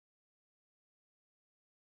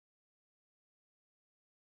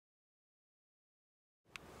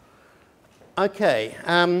Okay,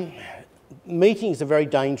 meetings are very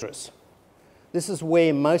dangerous. This is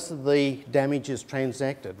where most of the damage is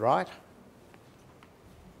transacted, right?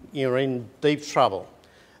 You're in deep trouble.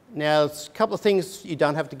 Now, there's a couple of things you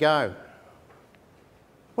don't have to go.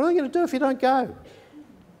 What are you going to do if you don't go?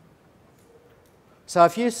 So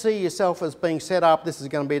if you see yourself as being set up, this is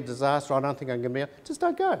going to be a disaster, I don't think I'm going to be able, just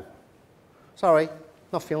don't go. Sorry,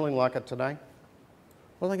 not feeling like it today.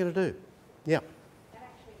 What are they going to do? Yeah. That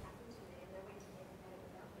actually happened to me and they went to bed and had it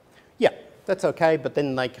without me. Yeah, that's okay, but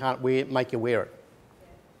then they can't make you wear it.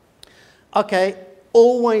 Yeah. Okay,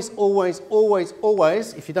 always, always, always,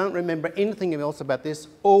 always, if you don't remember anything else about this,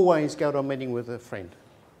 always go to a meeting with a friend.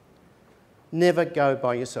 Never go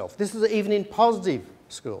by yourself. This is even in positive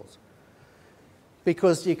schools.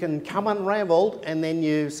 Because you can come unravelled and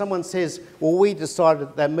then someone says, well, we decided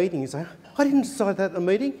at that meeting. You say, I didn't decide that at the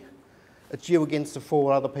meeting. It's you against the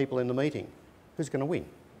 4 other people in the meeting. Who's going to win?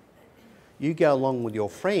 You go along with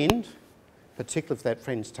your friend, particularly if that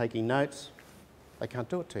friend's taking notes. They can't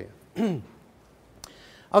do it to you.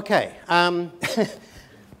 Okay,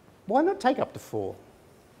 why not take up to 4?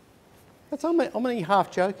 I'm only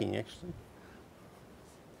half joking, actually.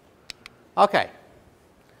 Okay.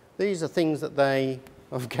 These are things that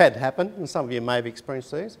I've had happen, and some of you may have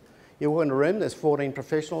experienced these. You walk in a room, there's 14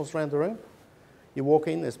 professionals around the room. You walk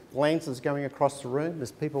in, there's glances going across the room,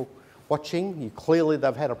 there's people watching. Clearly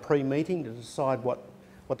they've had a pre-meeting to decide what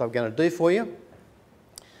they're going to do for you.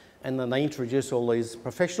 And then they introduce all these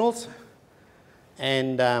professionals.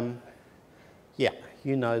 And yeah,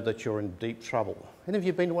 you know that you're in deep trouble. Any of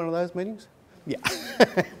you been to one of those meetings? Yeah.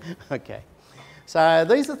 Okay. So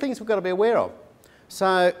these are things we've got to be aware of.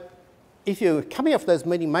 So if you're coming off those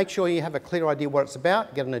meetings, make sure you have a clear idea what it's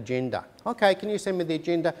about, get an agenda. Okay, can you send me the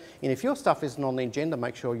agenda? And if your stuff isn't on the agenda,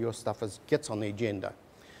 make sure your stuff gets on the agenda.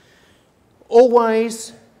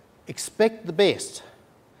 Always expect the best.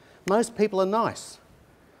 Most people are nice.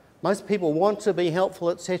 Most people want to be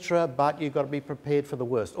helpful, etc., but you've got to be prepared for the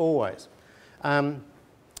worst, always.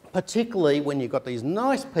 Particularly when you've got these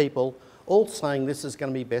nice people all saying this is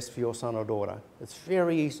going to be best for your son or daughter. It's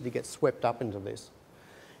very easy to get swept up into this.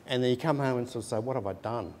 And then you come home and sort of say, what have I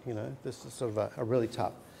done? You know, this is sort of a really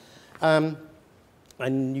tough. And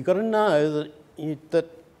you've got to know that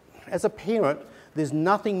as a parent, there's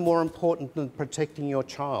nothing more important than protecting your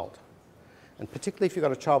child. And particularly if you've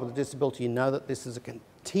got a child with a disability, you know that this is a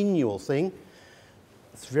continual thing.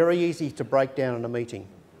 It's very easy to break down in a meeting.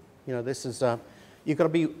 You know, this is, you've got to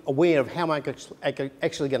be aware of how I'm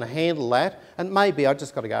actually going to handle that. And maybe I've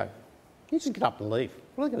just got to go. You just get up and leave.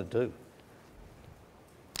 What are they going to do?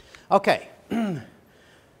 Okay,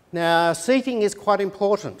 now seating is quite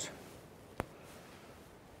important.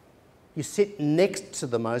 You sit next to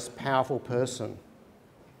the most powerful person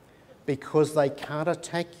because they can't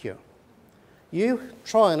attack you. You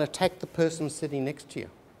try and attack the person sitting next to you.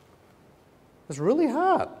 It's really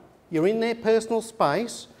hard. You're in their personal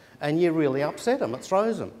space and you really upset them. It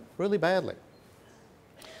throws them really badly.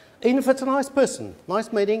 Even if it's a nice person,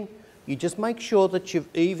 nice meeting, you just make sure that you're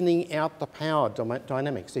evening out the power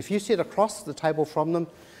dynamics. If you sit across the table from them,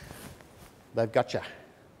 they've got you.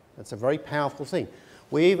 It's a very powerful thing.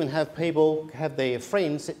 We even have people have their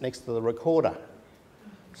friends sit next to the recorder.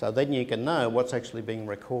 So then you can know what's actually being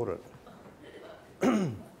recorded.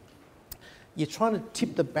 You're trying to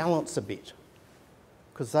tip the balance a bit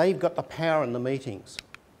because they've got the power in the meetings.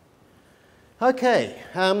 Okay,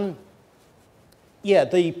 yeah,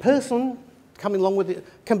 the person coming along with it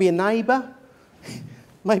can be a neighbour,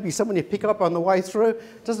 maybe someone you pick up on the way through.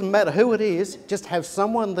 Doesn't matter who it is, just have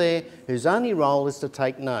someone there whose only role is to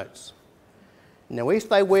take notes. Now, if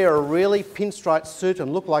they wear a really pinstripe suit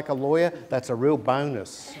and look like a lawyer, that's a real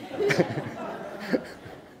bonus.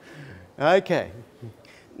 Okay.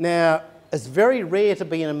 Now, it's very rare to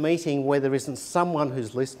be in a meeting where there isn't someone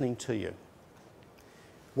who's listening to you.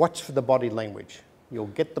 Watch for the body language. You'll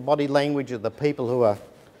get the body language of the people who are,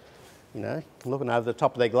 you know, looking over the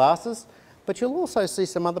top of their glasses, but you'll also see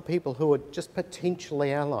some other people who are just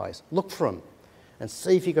potentially allies. Look for them and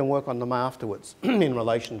see if you can work on them afterwards in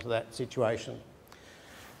relation to that situation.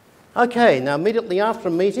 Okay, now immediately after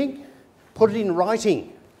a meeting, put it in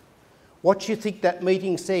writing. What you think that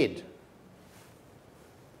meeting said.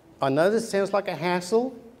 I know this sounds like a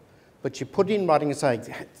hassle, but you put it in writing and say,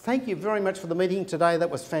 thank you very much for the meeting today, that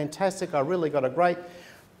was fantastic, I really got a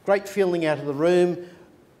great feeling out of the room.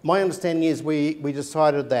 My understanding is we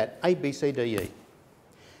decided that A, B, C, D, E.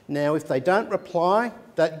 Now, if they don't reply,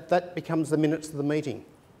 that becomes the minutes of the meeting.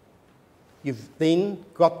 You've then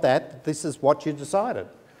got that, this is what you decided.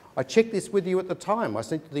 I checked this with you at the time, I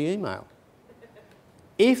sent you the email.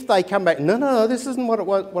 If they come back, no, this isn't what it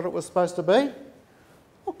was supposed to be,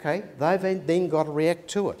 okay, they've then got to react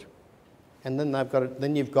to it. And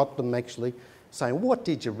then you've got them actually saying, what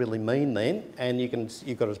did you really mean then? And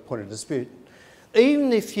you've got a point of dispute.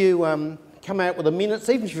 Even if you come out with the minutes,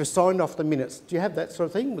 even if you've signed off the minutes, do you have that sort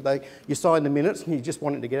of thing? You sign the minutes and you just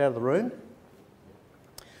want it to get out of the room?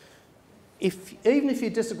 Even if you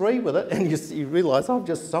disagree with it and you realise, I've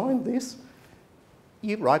just signed this,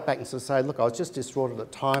 you write back and say, look, I was just distraught at the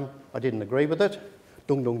time, I didn't agree with it,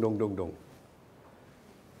 dung, dung, dung, dung, dung.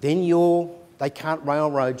 Then they can't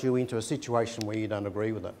railroad you into a situation where you don't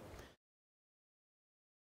agree with it.